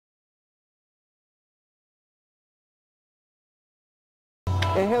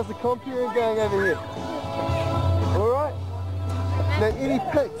And how's the computer going over here? Alright? Now any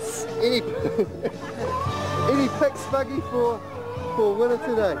picks? Any picks, Buggy, for winner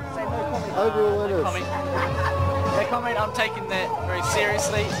today? Overall winners. No comment, I'm taking that very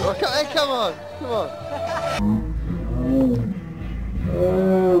seriously. Okay, hey, come on.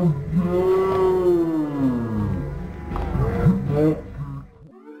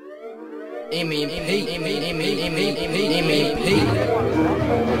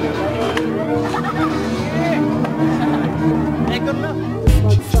 Good enough.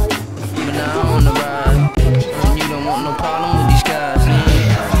 But now on the ride, and you don't want no problem with these guys.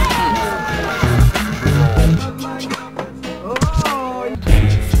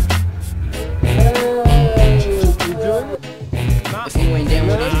 If you ain't down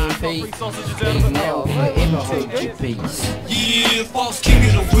with MMP, then you know for MMPs. Yeah, false king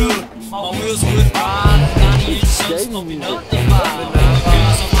of the wheel. My wheels with ride. 98 cents, smoking up the vibe.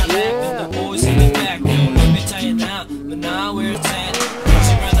 Girls on my lap and the boys in the back. Yo, let me tell you now, but now we're 10. She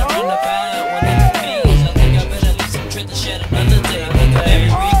rather run the band when it means. I think I better leave some trip to shed another day. Every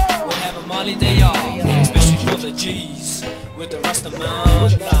week we'll have a Molly day off, especially for the G's with the rest of my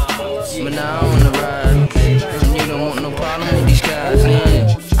lives. But now on the ride, and you don't want no problem with these guys.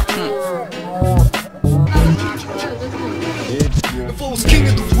 If I was king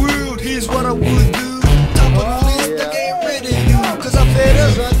of the world, here's what I would do. Top of the list, I get rid of you, cause I'm fed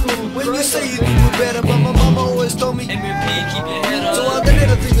up. When you say you do it better, but my mama always told me MMP, keep your head up. So I did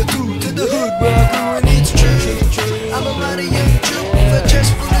a thing or two to the hood where I grew, and it's true. I'm a mighty young Jew, but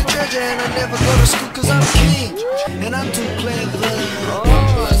just for the treasure, and I never go to school cause I'm king, and I'm too clever.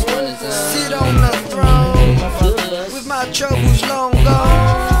 Sit on the throne, with my troubles long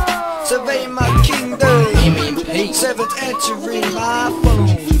gone, survey my kingdom. 7th entry, my phone.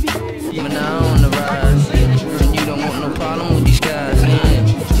 But now on the rise, and you don't want no problem with these guys.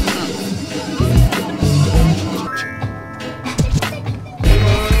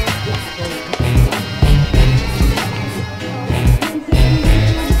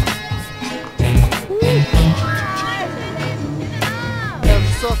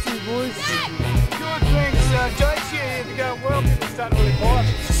 Saucy boys. Good, thanks. Jade's here. They're going well. People starting to really buy. I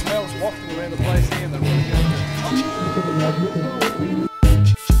think the smell's wafting around the place here and they're really going.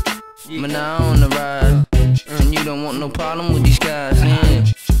 But now on the rise, and you don't want no problem with these guys.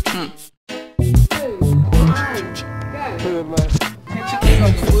 Good, mate. King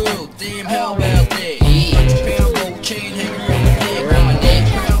of the world, damn how about that? Pound gold chain hanging around my neck, around my neck.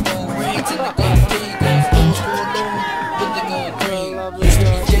 Pound gold rings and the gold key, gold fools for a loan with the gold ring. Used to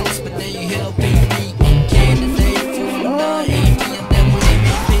be jealous, but now you helping me. Candidate for you, not AP, and then with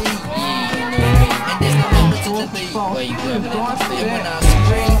MMP. And there's no limit to the beat. Where you grab it in the fit when I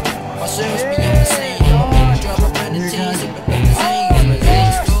spring. My service be on the same. Drop a brand of teas and the same. My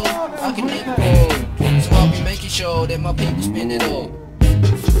things go, I can never go. So I'll be making sure that my people spend it all.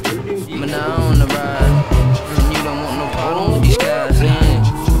 But now on the ride, and you don't want no problem with these guys.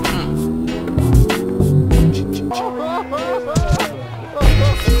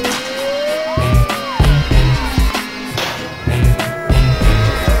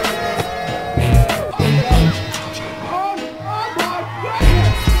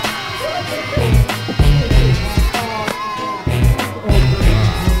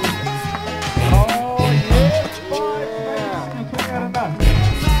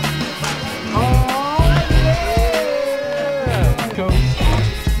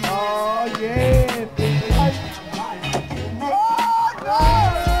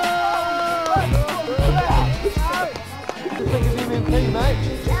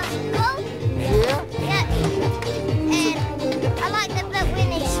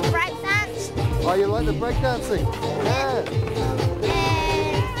 Oh, you like the breakdancing? Yeah.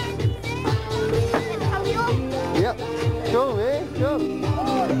 Yep. Cool, man. Cool.